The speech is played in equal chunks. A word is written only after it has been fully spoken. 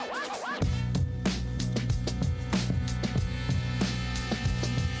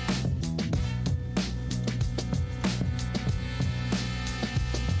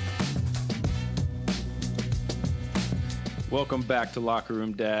Welcome back to Locker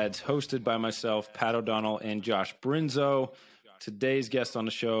Room Dads, hosted by myself, Pat O'Donnell, and Josh Brinzo. Today's guest on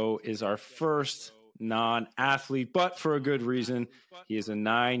the show is our first non-athlete, but for a good reason. He is a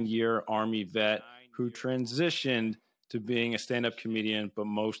 9-year Army vet who transitioned to being a stand-up comedian, but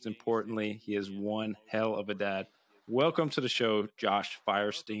most importantly, he is one hell of a dad. Welcome to the show, Josh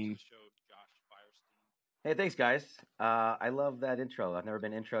Firestine. Hey, thanks, guys. I love that intro. I've never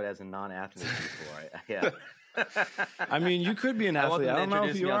been introed as a non-athlete before. I mean, you could be an athlete. I don't know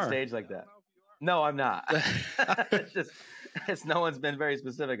if you are on stage like that. No, I'm not. It's no one's been very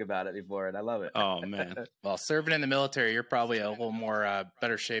specific about it before, and I love it. Oh man! Well, serving in the military, you're probably a little more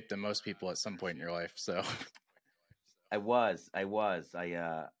better shape than most people at some point in your life. So, I was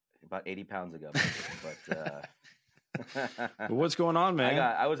about 80 pounds ago, but. What's going on, man?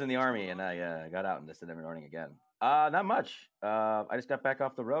 I was in the Army, and I got out and just never running again. Not much. I just got back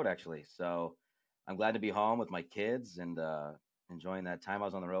off the road, actually. So I'm glad to be home with my kids and enjoying that time. I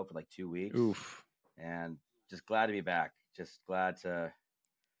was on the road for like 2 weeks. Oof. And just glad to be back. Just glad to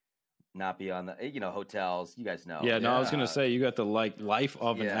not be on the, hotels. You guys know. Yeah, no, I was going to say, you got the life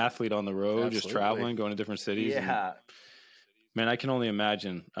of an athlete on the road, Absolutely. Just traveling, going to different cities. Yeah. And, man, I can only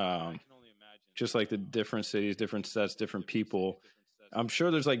imagine. Just like the different cities, different sets, different people. I'm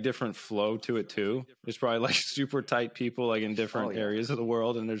sure there's like different flow to it too. There's probably like super tight people like in different areas of the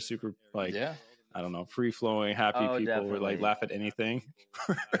world, and there's super like I don't know, free flowing, happy people definitely. who like laugh at anything.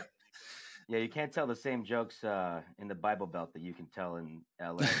 Yeah, you can't tell the same jokes in the Bible Belt that you can tell in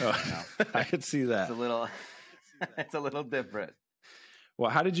LA. I could see that. It's a little different.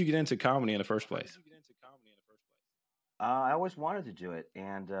 Well, how did you get into comedy in the first place? I always wanted to do it,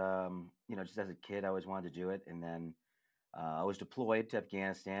 and just as a kid, I always wanted to do it. And then I was deployed to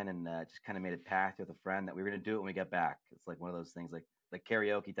Afghanistan, and just kind of made a pact with a friend that we were going to do it when we get back. It's like one of those things, like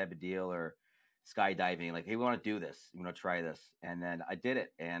karaoke type of deal or skydiving. Like, hey, we want to do this. We want to try this. And then I did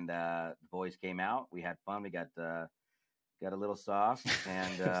it, and the boys came out. We had fun. We got a little sauce,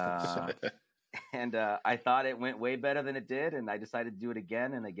 and and I thought it went way better than it did, and I decided to do it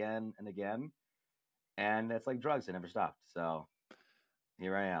again and again and again. And it's like drugs. It never stopped. So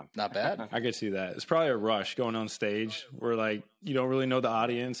here I am. Not bad. I could see that. It's probably a rush going on stage where like you don't really know the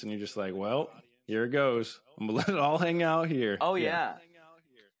audience and you're just like, well, here it goes. I'm gonna let it all hang out here. Oh yeah.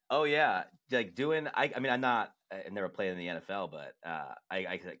 Oh yeah. Like I've never played in the NFL, but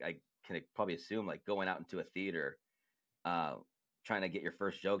I can probably assume like going out into a theater, trying to get your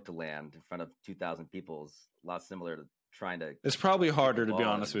first joke to land in front of 2,000 people is a lot similar to trying to. It's probably harder, to be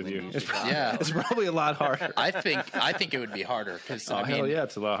honest with you. It's probably a lot harder. I think it would be harder because hell yeah,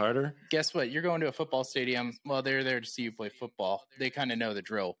 it's a lot harder. Guess what? You're going to a football stadium. Well, they're there to see you play football. They kind of know the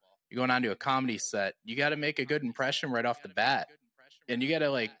drill. You're going on to a comedy set. You got to make a good impression right off the bat, and you got to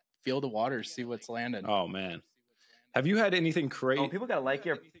like feel the waters, see what's landing. Oh man, have you had anything crazy? Oh, people got to like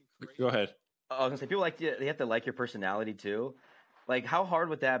your. Go ahead. I was gonna say people they have to like your personality too. Like, how hard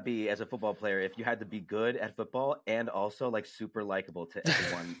would that be as a football player if you had to be good at football and also like super likable to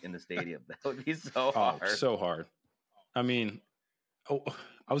everyone in the stadium? That would be so hard. Oh, so hard. I mean,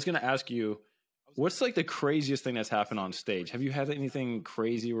 I was going to ask you, what's like the craziest thing that's happened on stage? Have you had anything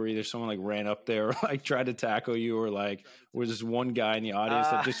crazy where either someone like ran up there or like tried to tackle you, or like was this one guy in the audience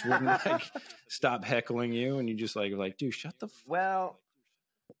that just wouldn't like stop heckling you, and you just like were like, dude, shut the Well,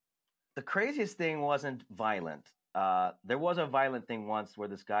 the craziest thing wasn't violent. There was a violent thing once where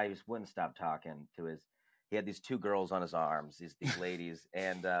this guy just wouldn't stop talking to he had these 2 girls on his arms, these ladies,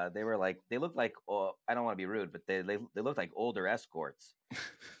 and they looked like, I don't want to be rude, but they looked like older escorts,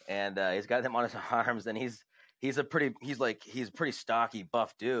 and he's got them on his arms, and he's a pretty stocky,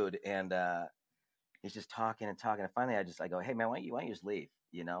 buff dude, and he's just talking and talking, and finally I go, hey man, why don't you just leave?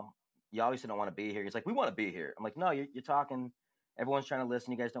 You obviously don't want to be here. He's like, we want to be here. I'm like, no, you're talking. Everyone's trying to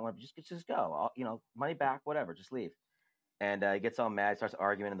listen. You guys don't want to just go. Money back, whatever. Just leave. And he gets all mad, starts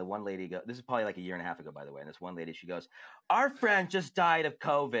arguing. And the one lady this is probably like a year and a half ago, by the way. And this one lady, she goes, "Our friend just died of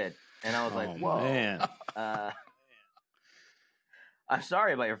COVID." And I was like, "Whoa, man. I'm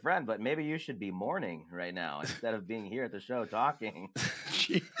sorry about your friend, but maybe you should be mourning right now instead of being here at the show talking."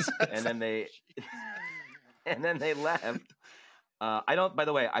 Jesus. And then they left. By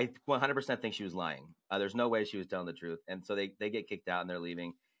the way, I 100% think she was lying. There's no way she was telling the truth. And so they get kicked out and they're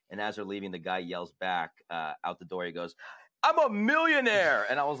leaving. And as they're leaving, the guy yells back out the door. He goes, "I'm a millionaire."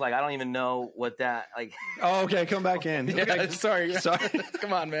 And I was like, I don't even know what that like. Oh, okay. Come back in. Yeah, sorry.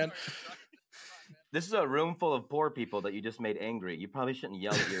 Come on, man. This is a room full of poor people that you just made angry. You probably shouldn't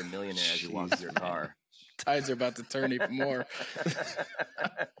yell that you're a millionaire as you walk to your car. Tides are about to turn even more.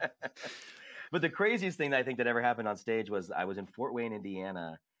 But the craziest thing that I think that ever happened on stage was I was in Fort Wayne,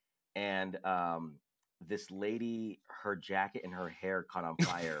 Indiana, and this lady, her jacket and her hair caught on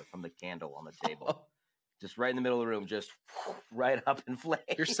fire from the candle on the table, just right in the middle of the room, just right up in flames.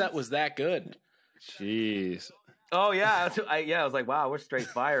 Your set was that good. Jeez. Oh yeah, I was like, wow, we're straight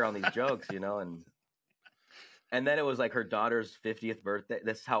fire on these jokes, and then it was like her daughter's 50th birthday.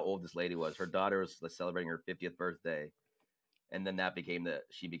 That's how old this lady was. Her daughter was celebrating her 50th birthday, and then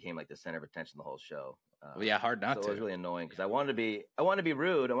she became like the center of attention the whole show. Well, yeah, hard not so to. It was really annoying because I wanted to be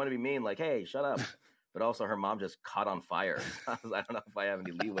rude, I wanted to be mean, like, hey, shut up. But also, her mom just caught on fire. I don't know if I have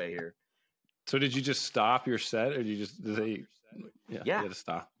any leeway here. So did you just stop your set, or did they? Yeah. You had to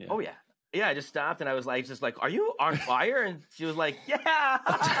stop. Yeah. Oh yeah. Yeah, I just stopped and I was like, are you on fire? And she was like, yeah. And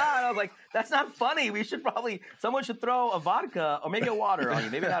I was like, that's not funny. Someone should throw a vodka or maybe a water on you.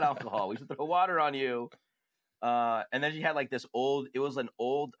 Maybe not alcohol. We should throw water on you. And then she had like it was an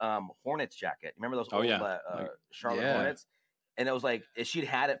old Hornets jacket. Remember those old Charlotte Hornets? And it was like, she'd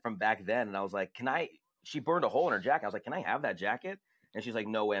had it from back then. And I was like, she burned a hole in her jacket. I was like, can I have that jacket? And she's like,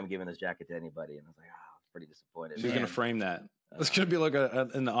 no way I'm giving this jacket to anybody. And I was like, I was pretty disappointed. She's going to frame that. It's going to be like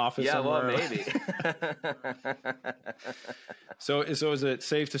in the office somewhere. Well, maybe. So is it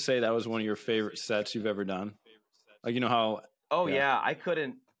safe to say that was one of your favorite sets you've ever done? Like, how... Oh, yeah. I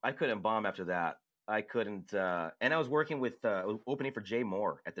couldn't bomb after that. I couldn't. And I was working with opening for Jay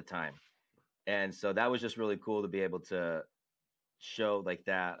Moore at the time. And so that was just really cool to be able to show like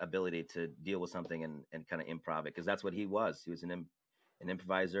that ability to deal with something and kind of improv it. Because that's what he was. He was an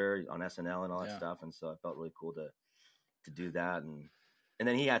improviser on SNL and all that stuff. And so I felt really cool to do that. And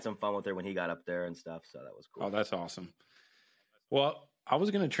then he had some fun with her when he got up there and stuff. So that was cool. Oh, that's awesome. Well, I was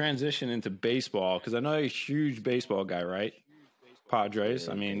going to transition into baseball because I know you're a huge baseball guy, right? Padres.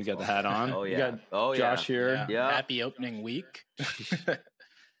 I mean, you got the hat on. Oh, yeah. You got Josh here. Yeah. Happy opening week.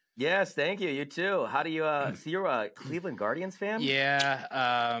 Yes, thank you. You too. How do you so you're a Cleveland Guardians fan?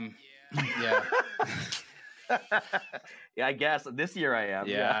 Yeah. Yeah. Yeah, I guess this year I am.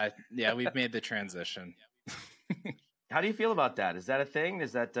 Yeah, we've made the transition. How do you feel about that? Is that a thing?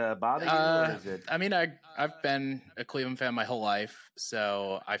 Does that bother you? Or is it... I mean, I've been a Cleveland fan my whole life,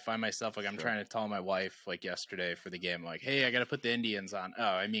 so I find myself like I'm trying to tell my wife like yesterday for the game, like, hey, I got to put the Indians on. Oh,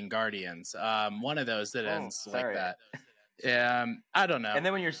 I mean Guardians. One of those that ends like that. I don't know. And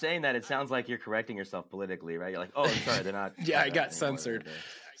then when you're saying that, it sounds like you're correcting yourself politically, right? You're like, oh, sorry, they're not. Yeah, I got censored.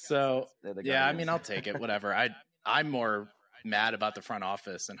 So yeah, I mean, I'll take it. Whatever. I'm more mad about the front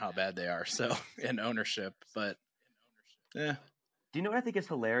office and how bad they are. So and ownership, but yeah. Do you know what I think is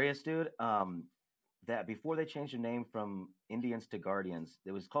hilarious, dude? That before they changed the name from Indians to Guardians,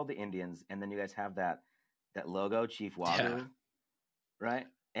 it was called the Indians, and then you guys have that logo, Chief Wahoo, right?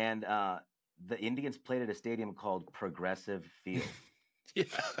 And the Indians played at a stadium called Progressive Field.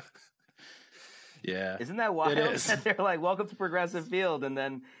 Yeah. Isn't that wild? That they're like, welcome to Progressive Field, and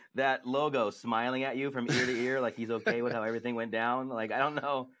then that logo smiling at you from ear to ear, like he's okay with how everything went down. Like, I don't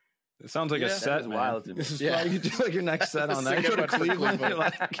know. It sounds like a set, man. Wild to me. This is probably like your next set on that. Go to Cleveland. You're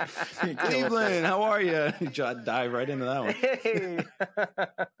like, Cleveland, how are you? You just dive right into that one. Hey.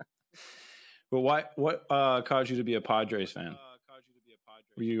 But what caused you to be a Padres fan?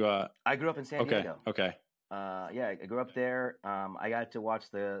 Were you? I grew up in San Diego. Okay. Yeah, I grew up there. I got to watch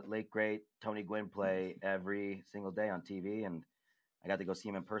the late great Tony Gwynn play every single day on TV, and I got to go see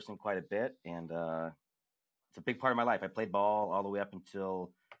him in person quite a bit. And it's a big part of my life. I played ball all the way up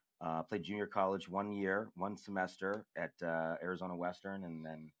until played junior college 1 year, one semester at Arizona Western,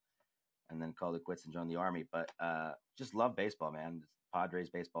 and then called it quits and joined the Army. But just love baseball, man. Padres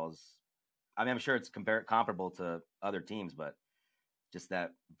baseball is. I mean, I'm sure it's comparable to other teams, but just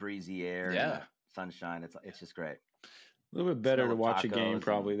that breezy air, and sunshine. It's just great. A little bit better to watch a game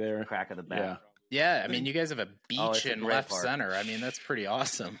probably there. Crack of the bat. Yeah. I mean, you guys have a beach in left center. I mean, that's pretty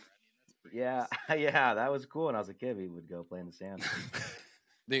awesome. Yeah, that was cool. When I was a kid, we would go play in the sand.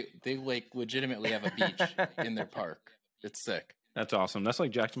 They like legitimately have a beach in their park. It's sick. That's awesome. That's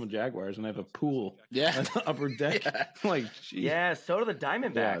like Jacksonville Jaguars when they have a pool. Yeah. At the upper deck. Like, geez. Yeah, so do the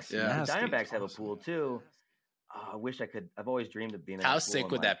Diamondbacks. Yeah. The Diamondbacks have a pool too. Oh, I wish I could. I've always dreamed of being in How a pool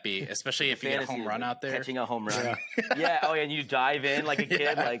sick would that be? Especially if you get a home run out there. Catching a home run. Yeah. Oh, yeah, and you dive in like a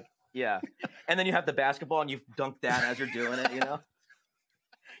kid. Like, and then you have the basketball and you dunk that as you're doing it,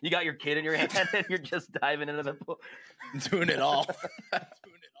 You got your kid in your hand and you're just diving into the pool. Doing it all.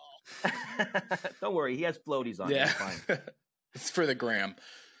 Don't worry, he has floaties on. Yeah. Fine. It's for the gram.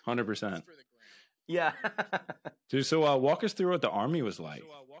 100%. Yeah. Dude, so walk us through what the Army was like.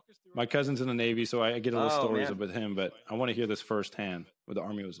 My cousin's in the Navy, so I get a little stories with him, but I want to hear this firsthand, what the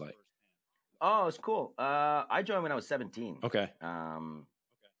Army was like. Oh, it's cool. I joined when I was 17. Okay. I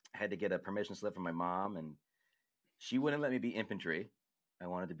had to get a permission slip from my mom, and she wouldn't let me be infantry. I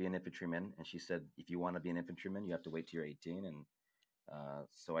wanted to be an infantryman, and she said, if you want to be an infantryman, you have to wait till you're 18. And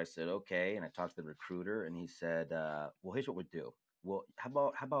so I said, okay. And I talked to the recruiter, and he said, well, here's what we do. Well,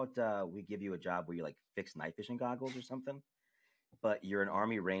 how about we give you a job where you like fix night vision goggles or something, but you're an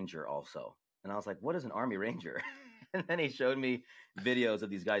Army Ranger also. And I was like, what is an Army Ranger? And then he showed me videos of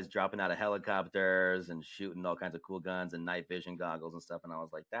these guys dropping out of helicopters and shooting all kinds of cool guns and night vision goggles and stuff. And I was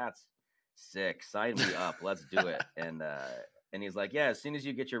like, that's sick. Sign me up. Let's do it. And he's like, yeah, as soon as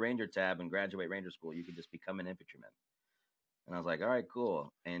you get your Ranger tab and graduate Ranger school, you can just become an infantryman. And I was like, all right,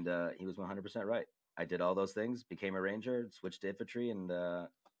 cool. And he was 100% right. I did all those things, became a Ranger, switched to infantry, and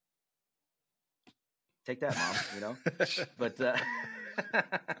take that, Mom, you know? But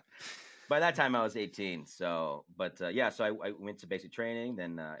by that time I was 18. So, but yeah, so I went to basic training,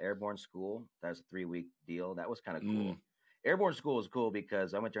 then airborne school. That was a 3-week deal. That was kind of cool. Airborne school was cool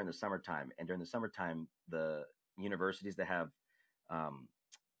because I went during the summertime, and during the summertime, the universities that have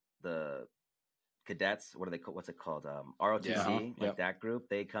the cadets, what's it called? ROTC, like that group,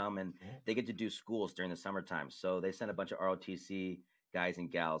 they come and they get to do schools during the summertime. So they sent a bunch of ROTC guys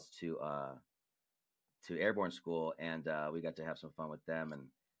and gals to airborne school, and we got to have some fun with them. And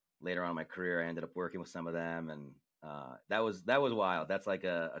later on in my career, I ended up working with some of them, and that was wild. That's like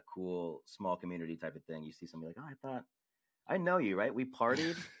a cool small community type of thing. You see somebody like, oh, I thought I know you, right? We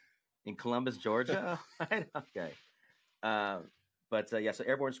partied in Columbus, Georgia. Right? Okay. But yeah, so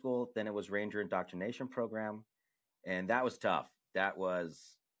airborne school, then it was Ranger indoctrination program, and that was tough.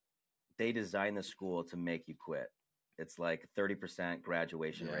 They designed the school to make you quit. It's like 30%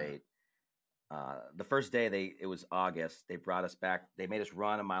 graduation rate. The first day it was August. They brought us back. They made us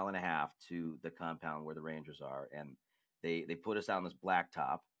run 1.5 miles to the compound where the Rangers are, and they put us out on this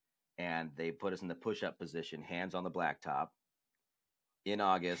blacktop, and they put us in the push-up position, hands on the blacktop, in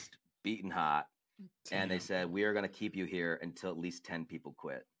August, beaten hot. Damn. And they said, we are going to keep you here until at least 10 people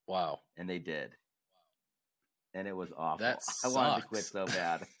quit. Wow. And they did. And it was awful. That sucks. I wanted to quit so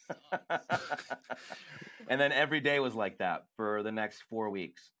bad. And then every day was like that for the next 4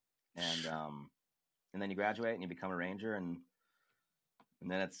 weeks. And then you graduate and you become a Ranger, and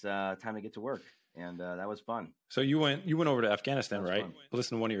then it's time to get to work. And that was fun. So you went over to Afghanistan, right? Fun.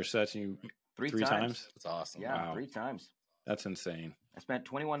 Listen to one of your sets, and you three times? That's awesome. Yeah, wow. 3 times. That's insane. I spent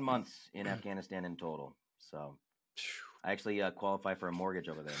 21 months in Afghanistan in total. So I actually qualify for a mortgage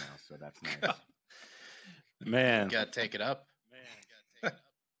over there now. So that's nice. Man. You got to take it up.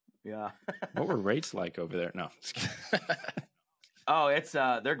 Yeah. What were rates like over there? No. Oh, it's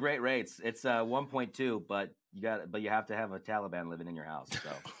they're great rates. It's 1.2, but you have to have a Taliban living in your house.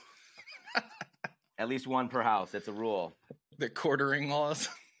 So at least one per house. It's a rule. The quartering laws.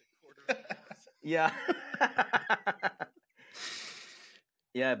 Yeah.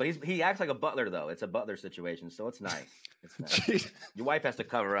 Yeah, but he acts like a butler though. It's a butler situation, so it's nice. It's nice. Your wife has to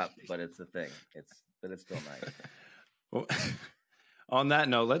cover up, but it's the thing. But it's still nice. Well, on that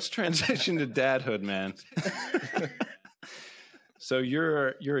note, let's transition to dadhood, man. So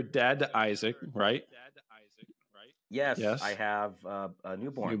you're a dad to Isaac, right? Yes. I have a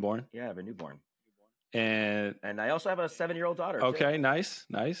newborn. Newborn? Yeah, I have a newborn. And I also have a 7-year-old daughter. Okay, too. nice.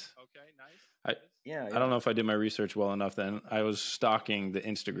 Yeah. I don't know if I did my research well enough then. I was stalking the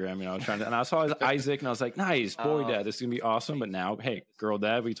Instagram, and I saw Isaac, and I was like, nice, boy dad, this is going to be awesome. But now, hey, girl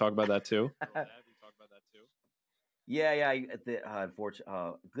dad, we talk about that too. Yeah.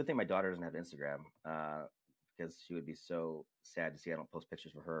 Unfortunately, good thing my daughter doesn't have Instagram because she would be so sad to see I don't post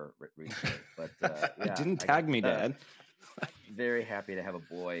pictures of her recently. But yeah, didn't tag me, Dad. Very happy to have a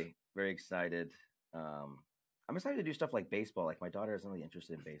boy. Very excited. I'm excited to do stuff like baseball. Like my daughter isn't really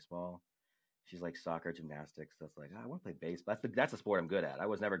interested in baseball. She's like soccer, gymnastics. So it's like, I want to play baseball. That's a sport I'm good at. I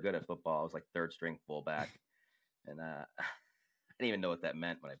was never good at football. I was like 3rd string fullback, and I didn't even know what that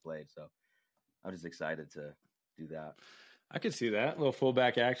meant when I played. So I'm just excited to do that. I could see that little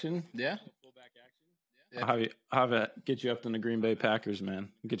fullback action. Yeah. I'll have it get you up in the Green Bay Packers, man.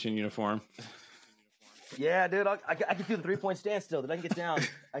 Get you in uniform. Yeah, dude, I can do the 3-point stand still. Dude, I can get down.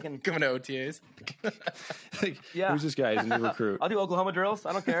 I can coming to OTAs. Yeah. Who's this guy? He's a new recruit. I'll do Oklahoma drills.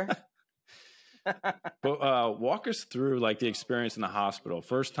 I don't care. But walk us through like the experience in the hospital.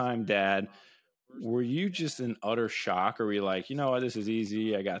 First time dad. Were you just in utter shock, or were you like, you know what, this is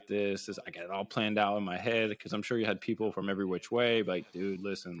easy. I got this. I got it all planned out in my head, because I'm sure you had people from every which way. Like, dude,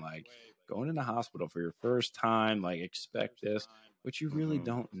 listen, like going in the hospital for your first time, like expect this, but you really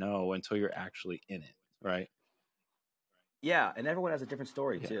don't know until you're actually in it, right? Yeah, and everyone has a different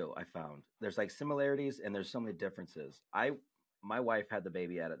story too. I found there's like similarities and there's so many differences. My wife had the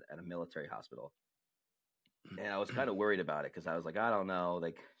baby at a military hospital, and I was kind of worried about it because I was like, I don't know,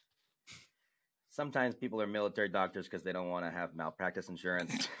 like sometimes people are military doctors because they don't want to have malpractice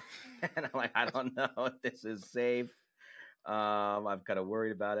insurance. And I'm like, I don't know if this is safe. I'm kind of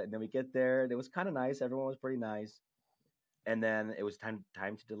worried about it. And then we get there, and it was kind of nice. Everyone was pretty nice. And then it was time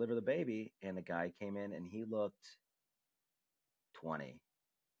to deliver the baby, and the guy came in, and he looked 20.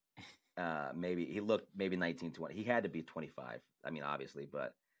 Maybe 19, 20. He had to be 25. I mean, obviously,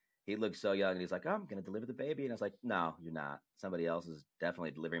 but he looked so young, and he's like, "Oh, I'm gonna deliver the baby," and I was like, "No, you're not. Somebody else is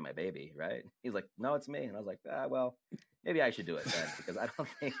definitely delivering my baby, right?" He's like, "No, it's me," and I was like, well, maybe I should do it then because I don't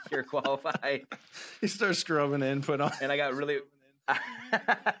think you're qualified. He starts scrubbing in, put on, and I got really,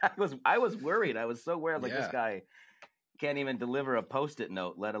 I was worried. I was so worried. Like, this guy can't even deliver a Post-it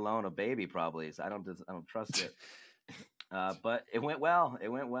note, let alone a baby, probably. So I don't trust it. But it went well. It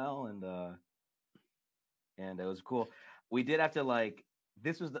went well, and it was cool. We did have to, like,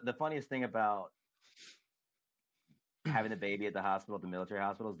 this was the funniest thing about having the baby at the hospital, at the military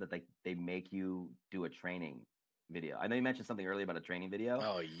hospitals, that they make you do a training video. I know you mentioned something earlier about a training video.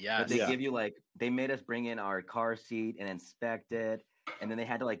 Oh yeah. But they give you, like, they made us bring in our car seat and inspect it. And then they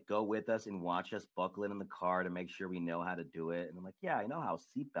had to, like, go with us and watch us buckle it in the car to make sure we know how to do it. And I'm like, yeah, I know how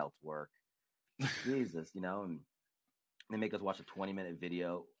seatbelts work. Jesus, and they make us watch a 20-minute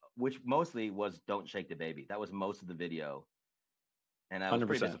video, which mostly was don't shake the baby. That was most of the video. And I was 100%.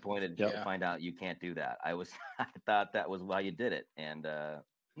 Pretty disappointed to find out you can't do that. I thought that was why you did it. And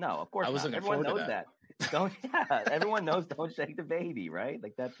no, of course not. Everyone knows that. Everyone knows don't shake the baby, right?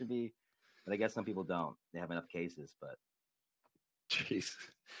 Like, that should be, but I guess some people don't. They have enough cases, but. Jeez.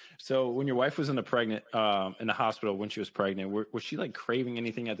 So when your wife was in the hospital when she was pregnant, was she, like, craving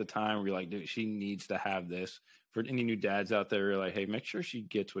anything at the time? Were you like, dude, she needs to have this? For any new dads out there, you're like, hey, make sure she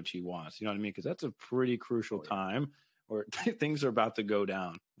gets what she wants. You know what I mean? Because that's a pretty crucial time where things are about to go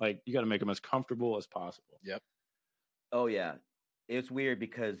down. Like, you got to make them as comfortable as possible. Yep. Oh yeah, it's weird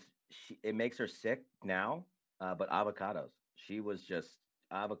because it makes her sick now. But avocados. She was just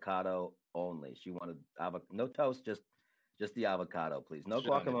avocado only. She wanted no toast, just the avocado, please. No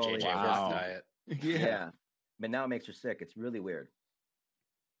guacamole. Wow. Diet. Yeah. But now it makes her sick. It's really weird.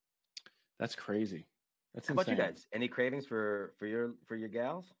 That's crazy. That's How insane. about you guys? Any cravings for your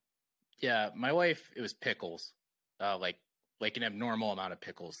gals? Yeah, my wife, it was pickles. Like an abnormal amount of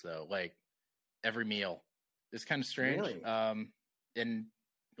pickles, though. Like, every meal. It's kind of strange. Really? And,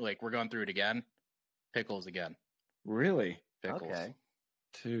 like, we're going through it again. Pickles again. Really? Pickles. Okay.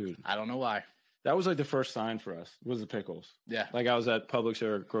 Dude. I don't know why. That was, like, the first sign for us, was the pickles. Yeah. Like, I was at Publix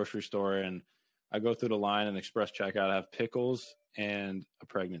or a grocery store, and I go through the line and express checkout. I have pickles and a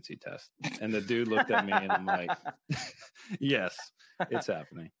pregnancy test. And the dude looked at me, and I'm like, yes, it's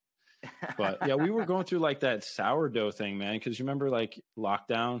happening. But, yeah, we were going through, like, that sourdough thing, man, because you remember, like,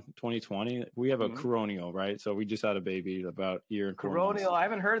 lockdown 2020? We have a coronial, right? So we just had a baby about a year and 4 months. Coronial, I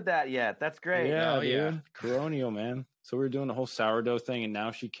haven't heard that yet. That's great. Yeah, dude. Coronial, man. So we were doing the whole sourdough thing, and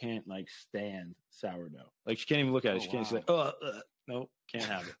now she can't, like, stand sourdough. Like, she can't even look at it. She can't. She's like, no, can't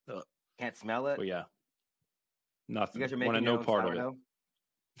have it. Can't smell it. But yeah, nothing. You guys are making no part sourdough?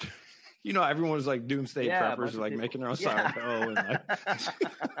 Of it. Everyone was like doomsday preppers, like making their own sourdough. And like...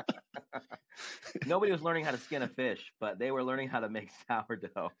 Nobody was learning how to skin a fish, but they were learning how to make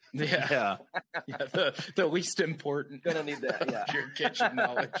sourdough. Yeah. The least important. Gonna need that. Yeah. Your kitchen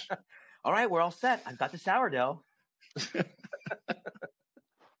knowledge. All right, we're all set. I've got the sourdough.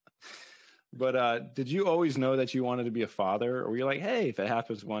 But did you always know that you wanted to be a father, or were you like, hey, if it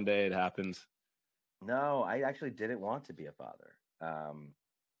happens one day, it happens? No, I actually didn't want to be a father. I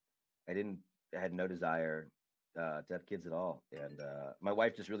had no desire to have kids at all, and my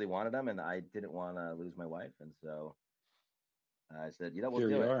wife just really wanted them, and I didn't want to lose my wife, and so I said, we'll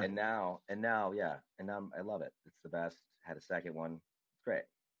do it. And now, I love it. It's the best. Had a second one. It's great.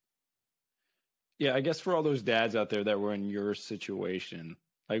 Yeah, I guess for all those dads out there that were in your situation,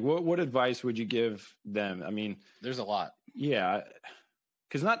 like, what advice would you give them? I mean, there's a lot. Yeah,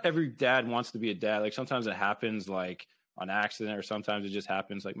 because not every dad wants to be a dad. Like, sometimes it happens, like, on accident, or sometimes it just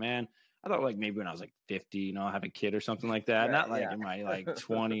happens, like, man, I thought, like, maybe when I was, like, 50, I'll have a kid or something like that. Right, not, like, in my, like,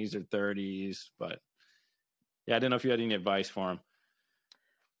 20s or 30s. But, yeah, I didn't know if you had any advice for him.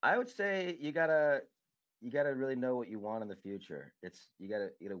 I would say you gotta really know what you want in the future. You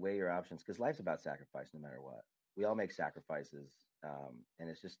gotta weigh your options, because life's about sacrifice no matter what. We all make sacrifices, and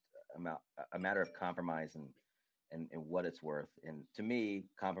it's just a matter of compromise and what it's worth. And to me,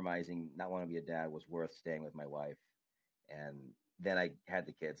 compromising, not wanting to be a dad, was worth staying with my wife. And then I had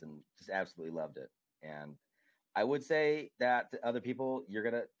the kids and just absolutely loved it. And I would say that to other people,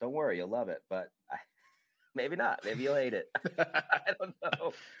 don't worry, you'll love it, but maybe not. Maybe you'll hate it. I don't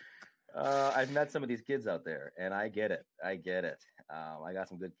know. I've met some of these kids out there, and I get it. I get it. I got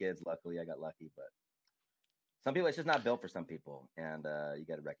some good kids. Luckily, I got lucky, but some people, it's just not built for some people, and you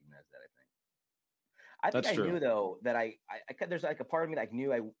got to recognize that. I think That's I true. knew though that there's like a part of me that I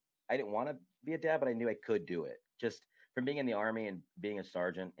knew I didn't want to be a dad, but I knew I could do it just from being in the army and being a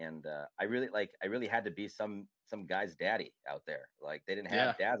sergeant. And I really had to be some guy's daddy out there. Like they didn't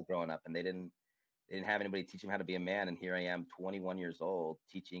have dads growing up, and they didn't have anybody teach them how to be a man. And here I am, 21 years old,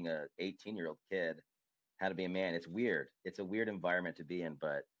 teaching a 18-year-old kid how to be a man. It's weird. It's a weird environment to be in,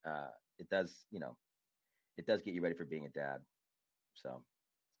 but it does, it does get you ready for being a dad. So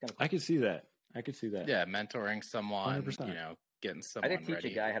it's kind of cool. I could see that. Yeah, mentoring someone, 100%. getting someone I did teach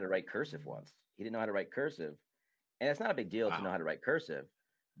ready. a guy how to write cursive once. He didn't know how to write cursive, and it's not a big deal to know how to write cursive,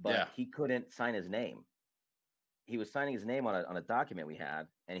 but he couldn't sign his name. He was signing his name on a document we had,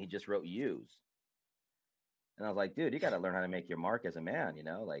 and he just wrote "use." And I was like, "Dude, you got to learn how to make your mark as a man,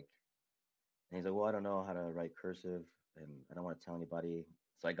 like." And he's like, "Well, I don't know how to write cursive, and I don't want to tell anybody."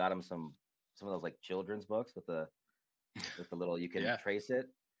 So I got him some of those like children's books with the little you can trace it.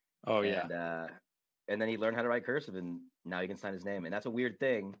 Oh yeah. And then he learned how to write cursive, and now he can sign his name. And that's a weird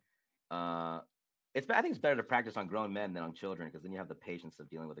thing. I think it's better to practice on grown men than on children, because then you have the patience of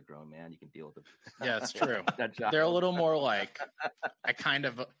dealing with a grown man. You can deal with it. Yeah, it's true. They're a little more like, I kind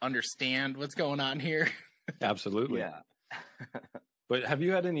of understand what's going on here. Absolutely. Yeah. But have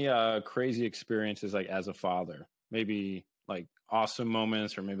you had any crazy experiences like as a father? Maybe like awesome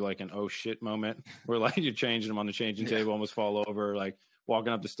moments, or maybe like an oh shit moment where like you're changing them on the changing table, almost fall over, like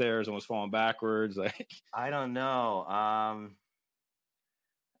walking up the stairs, almost falling backwards. Like I don't know.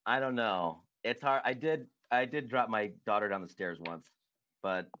 I don't know. It's hard. I did drop my daughter down the stairs once,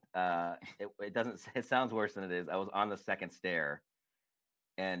 but it doesn't. It sounds worse than it is. I was on the second stair,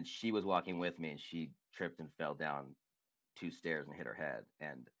 and she was walking with me, and she tripped and fell down 2 stairs and hit her head.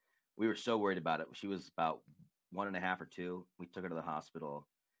 And we were so worried about it. She was about 1.5 or 2. We took her to the hospital,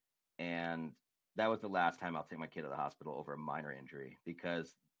 and that was the last time I'll take my kid to the hospital over a minor injury,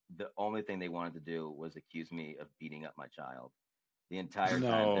 because the only thing they wanted to do was accuse me of beating up my child. The entire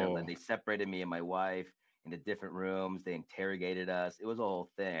time they separated me and my wife into different rooms. They interrogated us. It was a whole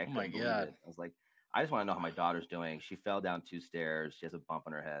thing. I couldn't believe it. I was like, I just want to know how my daughter's doing. She fell down 2 stairs. She has a bump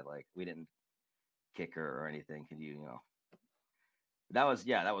on her head. Like, we didn't kick her or anything. Can you know? That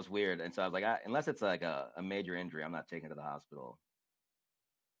was weird. And so I was like, unless it's like a major injury, I'm not taking her to the hospital.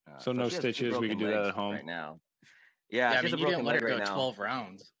 So no stitches. We can do that at home right now. Yeah, I mean, you didn't let her go right 12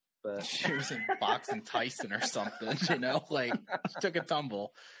 rounds. But she was in boxing Tyson or something, like she took a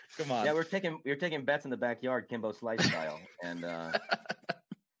tumble. Come on. Yeah, we were taking bets in the backyard, Kimbo Slice style, and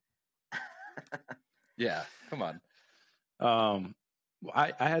yeah, come on.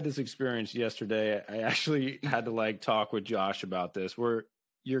 I had this experience yesterday. I actually had to like talk with Josh about this, where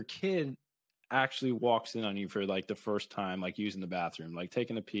your kid actually walks in on you for like the first time, like using the bathroom, like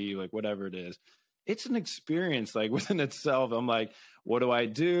taking a pee, like whatever it is. It's an experience like within itself. I'm like, what do I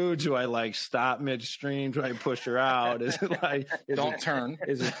do? Do I like stop midstream? Do I push her out? Is it like, don't turn?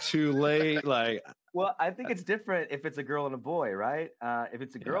 Is it too late? Like, well, I think it's different if it's a girl and a boy, right? If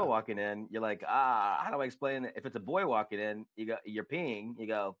it's a girl walking in, you're like, how do I explain it? If it's a boy walking in, you're peeing, you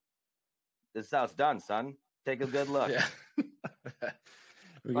go, this is how it's done, son. Take a good look. Yeah.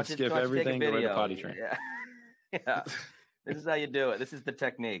 We can skip everything, go right to potty train. Yeah. This is how you do it. This is the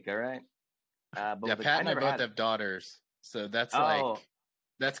technique, all right? Pat and I both have daughters, so that's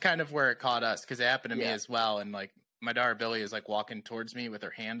that's kind of where it caught us, because it happened to me as well. And like my daughter Billy is like walking towards me with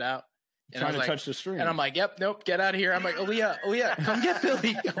her hand out, and trying to touch the stream, and I'm like, "Yep, nope, get out of here." I'm like, Aaliyah, come get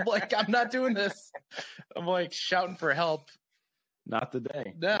Billy." I'm like, "I'm not doing this." I'm like shouting for help. Not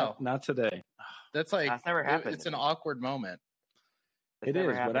today. No, not today. That's like that's never happened. It's an awkward moment. It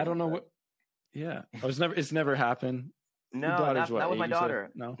is, but I don't know what. Yeah, it's never happened. No, not with my daughter.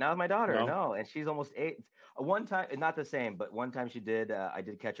 No, not with my daughter. No, and she's almost 8. One time, not the same, but one time she did. I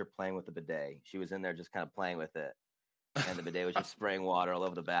did catch her playing with the bidet. She was in there just kind of playing with it, and the bidet was just spraying water all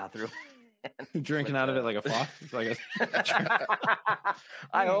over the bathroom. Drinking out of it like a faucet.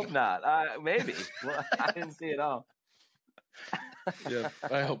 I hope not. Maybe. Well, I didn't see it all. Yeah,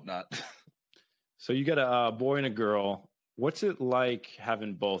 I hope not. So you got a boy and a girl. What's it like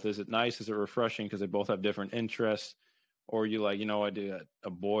having both? Is it nice? Is it refreshing because they both have different interests? Or you like, a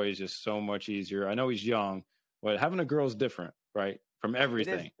boy is just so much easier. I know he's young, but having a girl is different, right? From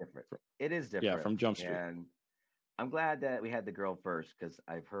everything. It is different. Yeah, from Jump Street. And I'm glad that we had the girl first, because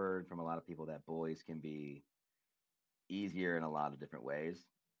I've heard from a lot of people that boys can be easier in a lot of different ways.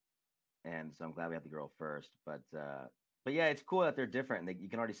 And so I'm glad we had the girl first. But yeah, it's cool that they're different. And you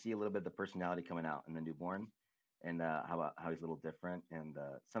can already see a little bit of the personality coming out in the newborn. and how he's a little different, and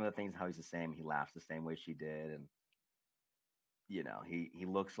some of the things how he's the same. He laughs the same way she did, and he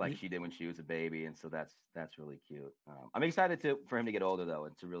looks like she did when she was a baby, and so that's really cute. I'm excited for him to get older though,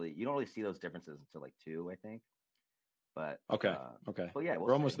 and to really you don't really see those differences until like 2, I think. But okay. But yeah,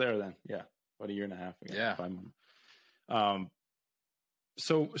 we're almost there then. Yeah, about a year and a half. Yeah. 5 months.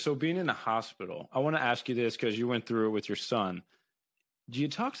 So being in the hospital, I want to ask you this because you went through it with your son. Do you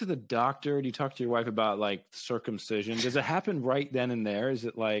talk to the doctor? Do you talk to your wife about like circumcision? Does it happen right then and there? Is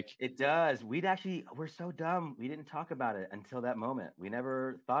it like it does? We're so dumb. We didn't talk about it until that moment. We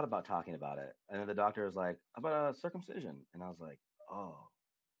never thought about talking about it. And then the doctor was like, "How about a circumcision?" And I was like, "Oh,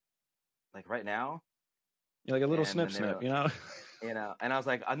 like right now?" you're like a little And snip, then And I was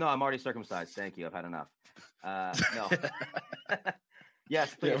like, "No, I'm already circumcised. Thank you. I've had enough." No.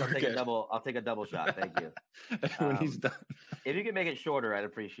 Yes, please. Yeah, I'll take a double shot. Thank you. when he's done. If you can make it shorter, I'd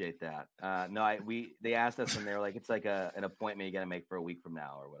appreciate that. No, they asked us and they were like, it's like an appointment you got to make for a week from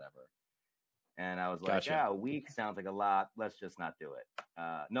now or whatever. And I was like, Gotcha. yeah, a week sounds like a lot. Let's just not do it.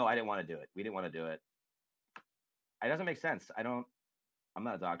 No, I didn't want to do it. We didn't want to do it. It doesn't make sense. I'm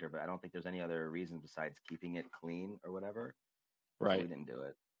not a doctor, but I don't think there's any other reason besides keeping it clean or whatever. Right. So we didn't do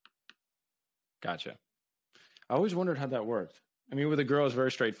it. Gotcha. I always wondered how that worked. I mean, with a girl, it's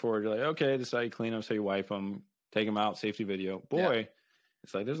very straightforward. You're like, okay, this is how you clean them, this is how you wipe them, take them out, safety video. Boy,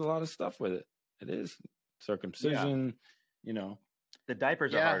 It's like there's a lot of stuff with it. It is circumcision, The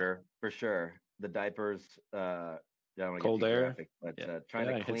diapers are harder for sure. The diapers, I don't want to get Cold too air. graphic, but trying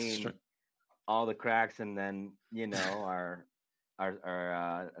to it hits clean all the cracks and then our I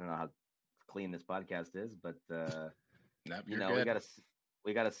don't know how clean this podcast is, but Nope,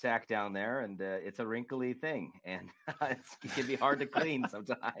 we got a sack down there, and it's a wrinkly thing, and it can be hard to clean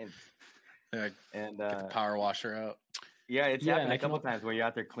sometimes. Get And the power washer out. yeah, it's happened a couple times where you're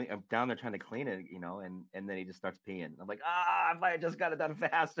out there I'm down there trying to clean it, and then he just starts peeing. I'm like, if I had just got it done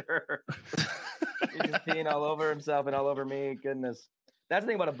faster. He's just peeing all over himself and all over me. Goodness. That's the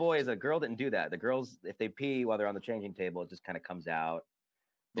thing about a boy is a girl didn't do that. The girls, if they pee while they're on the changing table, it just kind of comes out.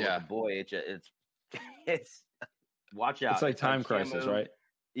 But with a boy, it's watch out. It's like time crisis, right?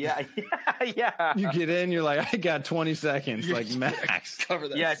 Yeah. You get in, you're like, I got 20 seconds, like max. Cover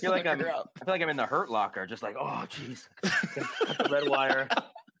that. Yeah, I feel like I'm in the hurt locker, just like, oh, jeez, cut the red wire.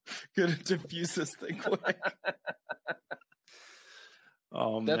 Gonna diffuse this thing quick.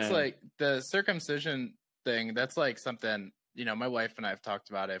 Oh man, that's like the circumcision thing. That's like something my wife and I have talked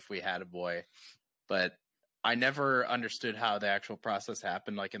about it if we had a boy, but I never understood how the actual process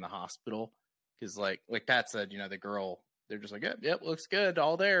happened, like in the hospital, because like Pat said, the girl. They're just like, yep, looks good,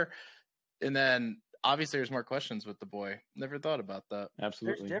 all there. And then obviously there's more questions with the boy. Never thought about that.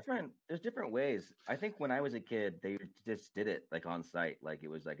 Absolutely. There's different ways. I think when I was a kid, they just did it like on site. Like it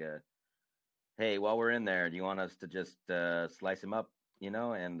was like hey, while we're in there, do you want us to just slice him up?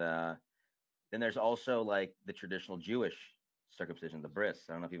 And then there's also like the traditional Jewish circumcision, the bris.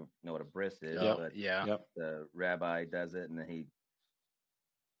 I don't know if you know what a bris is, but the rabbi does it and then he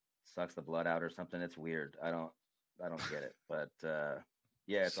sucks the blood out or something. It's weird. I don't get it, but it's a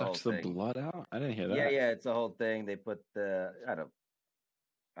whole thing. Sucks the blood out? I didn't hear that. Yeah, it's a whole thing. They put I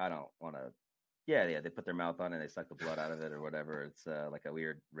don't want to. Yeah, they put their mouth on it and they suck the blood out of it or whatever. It's like a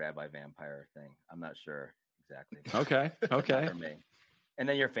weird rabbi vampire thing. I'm not sure exactly. Okay. For me. And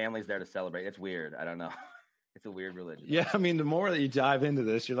then your family's there to celebrate. It's weird. I don't know. It's a weird religion. Yeah, I mean, the more that you dive into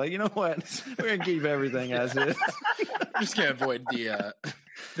this, you're like, you know what? We're gonna keep everything as is. Just can't avoid the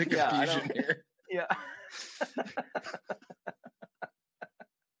confusion here. Yeah.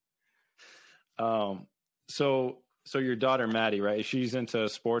 So your daughter Maddie, right? She's into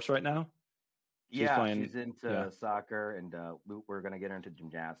sports right now. She's into soccer, and we're gonna get her into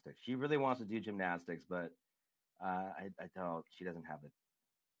gymnastics. She really wants to do gymnastics, but I don't. She doesn't have it.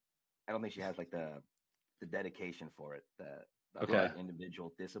 I don't think she has like the dedication for it. The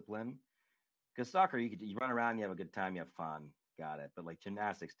individual discipline. Because soccer, you run around, you have a good time, you have fun. Got it. But like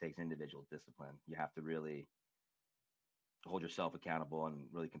gymnastics takes individual discipline. You have to really hold yourself accountable and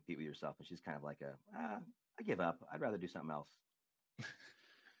really compete with yourself. And she's kind of like I give up. I'd rather do something else.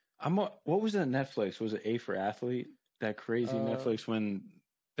 What was that Netflix? Was it A for Athlete? That crazy Netflix when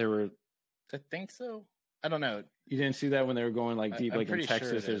they were. I think so. I don't know. You didn't see that when they were going like deep, like in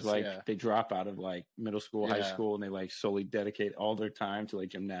Texas. Sure there's like they drop out of like middle school, high school, and they like solely dedicate all their time to like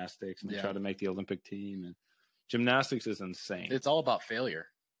gymnastics, and they try to make the Olympic team. And gymnastics is insane. It's all about failure.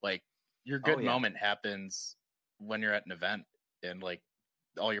 Like your good moment happens when you're at an event, and like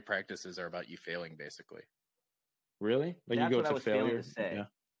all your practices are about you failing, basically. Really? Like That's you go to failure? Yeah.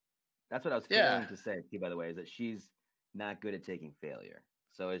 That's what I was failing to say, too, by the way, is that she's not good at taking failure.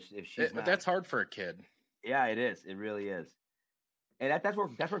 So if she's not... That's hard for a kid. Yeah, it is. It really is. And that's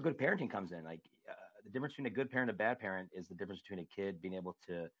where good parenting comes in. Like the difference between a good parent and a bad parent is the difference between a kid being able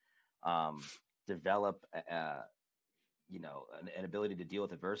to develop, an ability to deal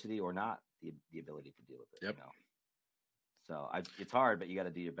with adversity or not the ability to deal with it. Yep. So it's hard, but you got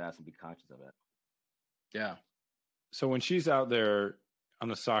to do your best and be conscious of it. Yeah. So when she's out there on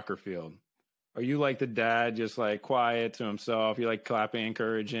the soccer field, are you like the dad, just like quiet to himself? You like clapping,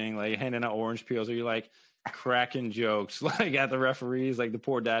 encouraging, like handing out orange peels? Are you like cracking jokes like at the referees, like the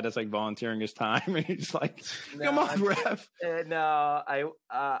poor dad that's like volunteering his time and he's like, come on, ref? No,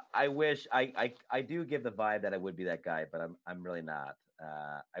 I wish I do give the vibe that I would be that guy, but I'm really not.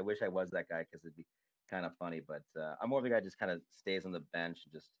 I wish I was that guy because it'd be kind of funny, but I'm more of the guy who just kind of stays on the bench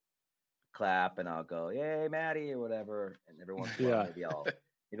and just clap, and I'll go, yay, Maddie, or whatever, and every once in a while maybe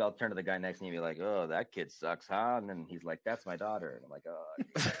I'll turn to the guy next to me and be like, oh, that kid sucks, huh? And then he's like, that's my daughter, and I'm like,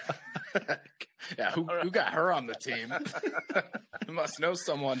 oh. Yeah, who got her on the team? You must know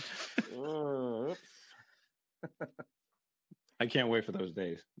someone. I can't wait for those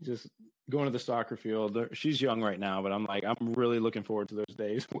days. Just going to the soccer field. She's young right now, but I'm really looking forward to those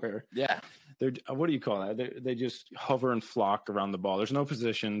days where they're, what do you call that? They just hover and flock around the ball. There's no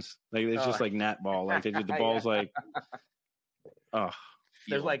positions. Like it's just like net ball. Like the ball's like,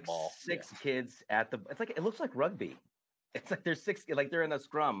 there's like six kids at the. It's like it looks like rugby. It's like there's six, like they're in a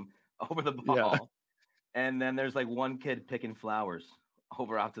scrum over the ball, and then there's like one kid picking flowers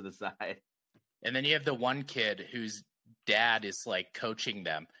over off to the side, and then you have the one kid whose dad is like coaching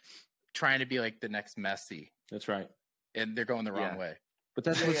them, trying to be like the next Messi. That's right, and they're going the wrong way. But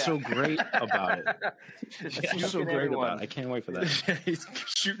that's what's so great about it. That's what's so great about it. I can't wait for that. He's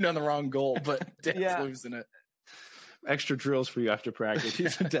shooting on the wrong goal, but dad's losing it. Extra drills for you after practice.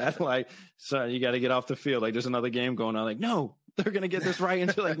 He's a dad like, son, you got to get off the field. Like there's another game going on. Like, no, they're going to get this right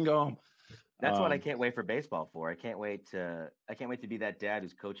until I can go home. That's what I can't wait for baseball for. I can't wait to be that dad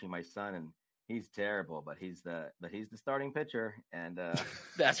who's coaching my son, and he's terrible, but he's the starting pitcher. And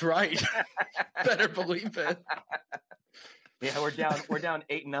that's right. Better believe it. Yeah, we're down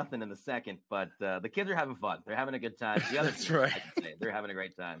 8-0 in the second, but the kids are having fun. They're having a good time. That's right. They're having a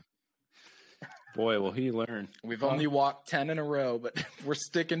great time. Boy, will he learn. We've only walked 10 in a row, but we're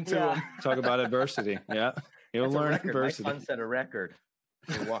sticking to him. Talk about adversity. Yeah. He'll learn adversity. My son set a record.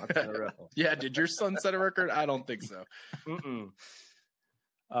 He walked in a row. Yeah, did your son set a record? I don't think so.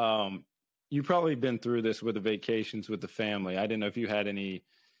 You've probably been through this with the vacations with the family. I didn't know if you had any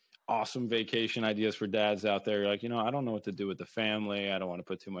awesome vacation ideas for dads out there. You're like, I don't know what to do with the family. I don't want to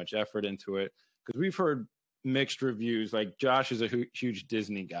put too much effort into it. Because we've heard mixed reviews. Like Josh is a huge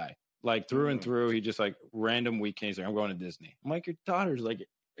Disney guy. Like through and through, he just like random weekends. Like, I'm going to Disney. I'm like, your daughter's like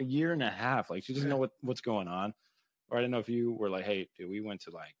a year and a half. Like she doesn't know what's going on. Or I didn't know if you were like, hey, dude, we went to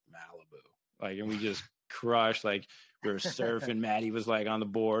like Malibu, like, and we just crushed. Like we were surfing. Maddie was like on the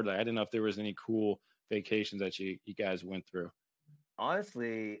board. Like I didn't know if there was any cool vacations that you guys went through.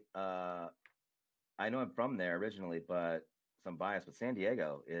 Honestly, I know I'm from there originally, but some bias. But San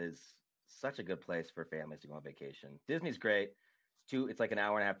Diego is such a good place for families to go on vacation. Disney's great. It's like an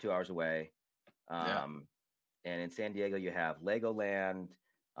hour and a half, 2 hours away. And in San Diego, you have Legoland.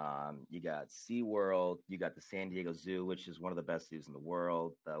 You got SeaWorld. You got the San Diego Zoo, which is one of the best zoos in the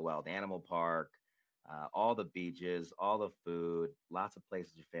world. The Wild Animal Park. All the beaches, all the food. Lots of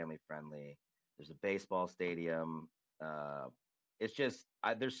places are family friendly. There's a baseball stadium. It's just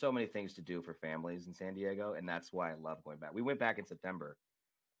there's so many things to do for families in San Diego, and that's why I love going back. We went back in September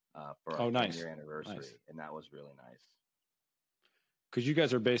for our 10-year anniversary, and that was really nice. Because you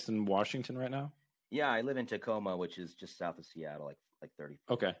guys are based in Washington right now? Yeah, I live in Tacoma, which is just south of Seattle, like 30,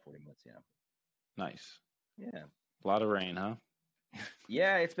 40 minutes. Yeah. Nice. Yeah. A lot of rain, huh?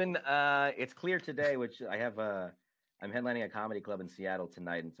 Yeah, it's been it's clear today, which I have I'm headlining a comedy club in Seattle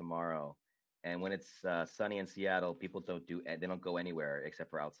tonight and tomorrow. And when it's sunny in Seattle, people they don't go anywhere except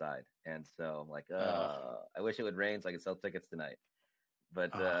for outside. And so I'm like, I wish it would rain so I could sell tickets tonight.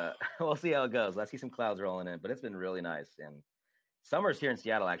 But we'll see how it goes. I see some clouds rolling in, but it's been really nice. And summers here in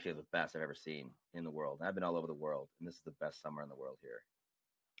Seattle actually are the best I've ever seen in the world. And I've been all over the world, and this is the best summer in the world here.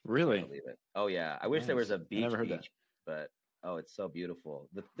 Really? I believe it. Oh yeah. I wish there was a beach, but it's so beautiful.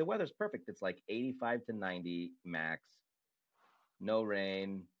 The weather's perfect. It's like 85 to 90 max. No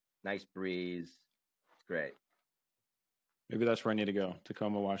rain, nice breeze. It's great. Maybe that's where I need to go,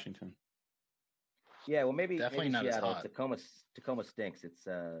 Tacoma, Washington. Yeah, well, maybe not Seattle. As hot. Tacoma stinks. It's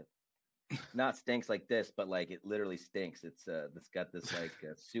not stinks like this, but like it literally stinks. It's got this like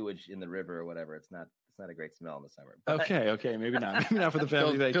sewage in the river or whatever. It's not a great smell in the summer. But... Okay, maybe not for the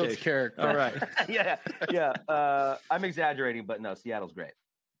family vacation. Bill's character. All right. yeah. I'm exaggerating, but no, Seattle's great.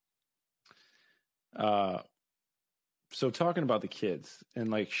 So talking about the kids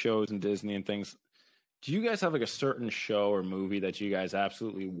and like shows and Disney and things, do you guys have like a certain show or movie that you guys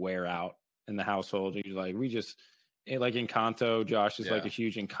absolutely wear out in the household? You're like, like Encanto, Josh is like a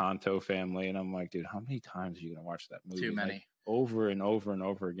huge Encanto family. And I'm like, dude, how many times are you going to watch that movie? Too many. Like, over and over and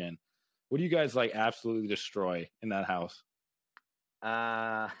over again. What do you guys like absolutely destroy in that house?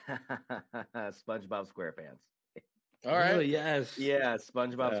 SpongeBob SquarePants. All right. Really? Yes. Yeah,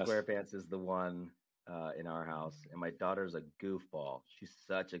 SpongeBob SquarePants is the one in our house. And my daughter's a goofball. She's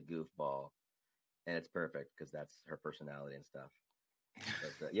such a goofball. And it's perfect because that's her personality and stuff.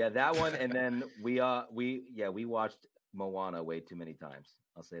 But, yeah, that one. And then we watched Moana way too many times.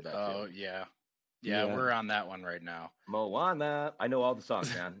 I'll say that. Oh, too. Yeah, we're on that one right now. Moana. I know all the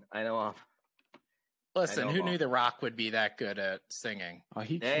songs, man. I know all. Listen, who knew The Rock would be that good at singing? Oh,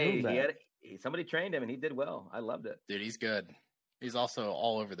 he killed that. Somebody trained him, and he did well. I loved it. Dude, he's good. He's also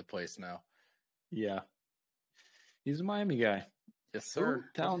all over the place now. Yeah. He's a Miami guy. Yes, sir.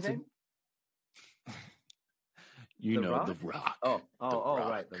 Talented. You The know Rock? The Rock. Oh, Rock.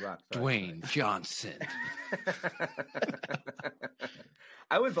 right, The Rock. Sorry. Dwayne Johnson.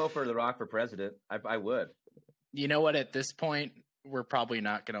 I would vote for The Rock for president. I would. You know what? At this point, we're probably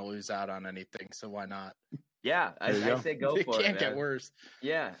not going to lose out on anything, so why not? Yeah, I say go It for it. can't get man. worse.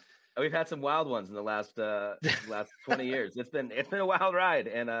 Yeah, we've had some wild ones in the last 20 years. It's been a wild ride,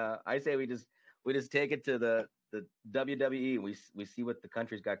 and I say we just take it to the WWE. We see what the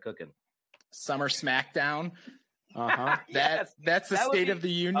country's got cooking. Summer SmackDown. Uh-huh. That's the State of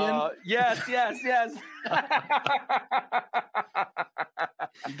the Union. Yes.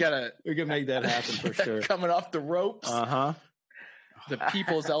 We can make that happen for sure. Coming off the ropes. Uh-huh. The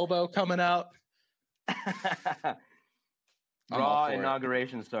people's elbow coming out. Raw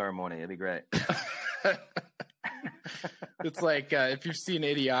inauguration ceremony. It'd be great. It's like if you've seen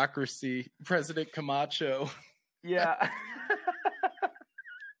Idiocracy, President Camacho. Yeah.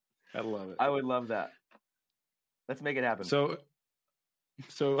 I love it. I would love that. Let's make it happen. So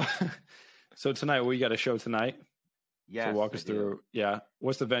tonight, we got a show tonight. Yes, so walk us through. Yeah.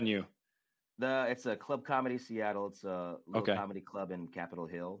 What's the venue? It's a Club Comedy Seattle. It's a little comedy club in Capitol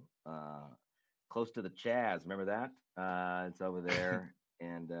Hill, close to the Chaz. Remember that? It's over there,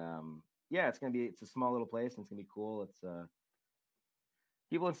 and it's a small little place, and it's gonna be cool. It's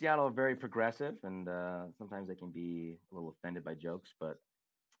people in Seattle are very progressive, and sometimes they can be a little offended by jokes, but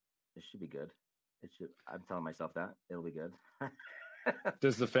it should be good. I'm telling myself that it'll be good.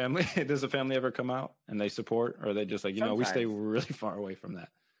 Does the family ever come out and they support, or are they just like, we stay really far away from that?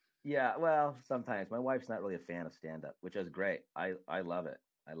 Yeah, well, sometimes my wife's not really a fan of stand-up, which is great. I love it.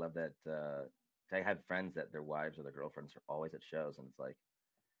 I love that. I have friends that their wives or their girlfriends are always at shows, and it's like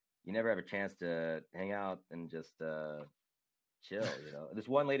you never have a chance to hang out and just chill. This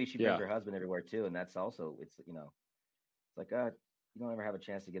one lady, she brings her husband everywhere too, and that's also it's like you don't ever have a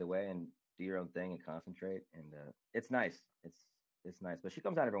chance to get away and do your own thing and concentrate, and it's nice. It's nice, but she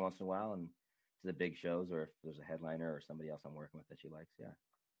comes out every once in a while and to the big shows, or if there's a headliner or somebody else I'm working with that she likes. Yeah.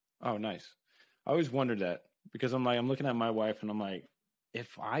 Oh, nice. I always wondered that because I'm looking at my wife and I'm like,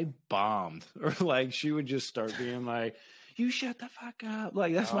 if I bombed, or like she would just start being like, "You shut the fuck up!"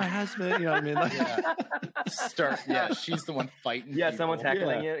 Like that's my husband. You know what I mean? Like, she's the one fighting. Yeah, people. someone's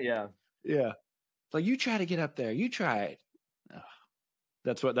heckling you. Yeah. It's like you try to get up there. You try it.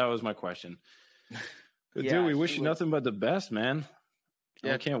 That was my question. But dude, we wish you nothing but the best, man.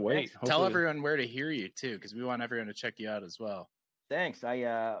 I can't wait. Tell everyone where to hear you too, because we want everyone to check you out as well. Thanks.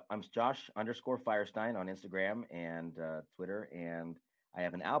 I'm Josh _Firestine on Instagram and Twitter, and I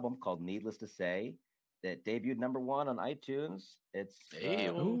have an album called Needless to Say that debuted #1 on iTunes. It's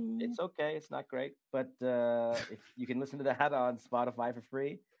okay. It's not great, but if you can listen to that on Spotify for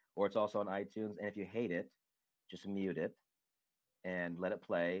free, or it's also on iTunes. And if you hate it, just mute it and let it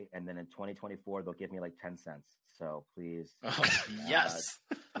play. And then in 2024, they'll give me like 10 cents. So please, yes,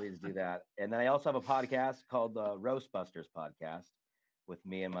 please do that. And then I also have a podcast called the Roastbusters Podcast with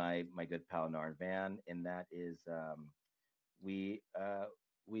me and my good pal Narn Van, and that is we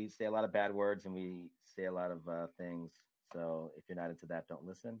say a lot of bad words and we say a lot of things. So if you're not into that, don't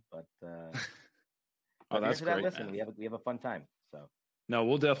listen. But that's great. Listen, we have a fun time. So no,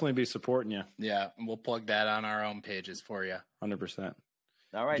 we'll definitely be supporting you. Yeah, and we'll plug that on our own pages for you. 100%.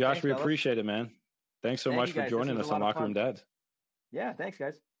 All right, Josh, thanks, we fellas. appreciate it, man. Thanks so much for joining us on Locker Room Dads. Yeah, thanks,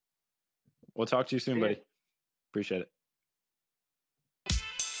 guys. We'll talk to you soon, buddy. Appreciate it.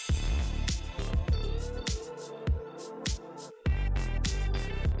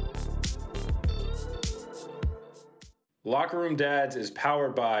 Locker Room Dads is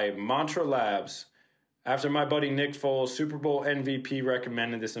powered by Mantra Labs, After my buddy Nick Foles, Super Bowl MVP,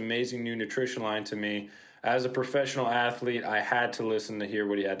 recommended this amazing new nutrition line to me, as a professional athlete, I had to listen to hear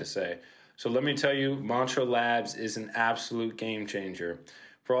what he had to say. So let me tell you, Mantra Labs is an absolute game changer.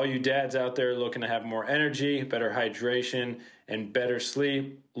 For all you dads out there looking to have more energy, better hydration, and better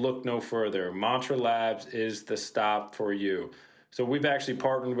sleep, look no further. Mantra Labs is the stop for you. So we've actually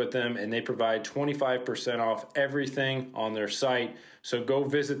partnered with them, and they provide 25% off everything on their site. So go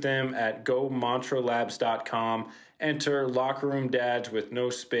visit them at gomantralabs.com. Enter Locker Room Dads with no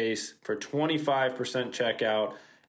space for 25% checkout.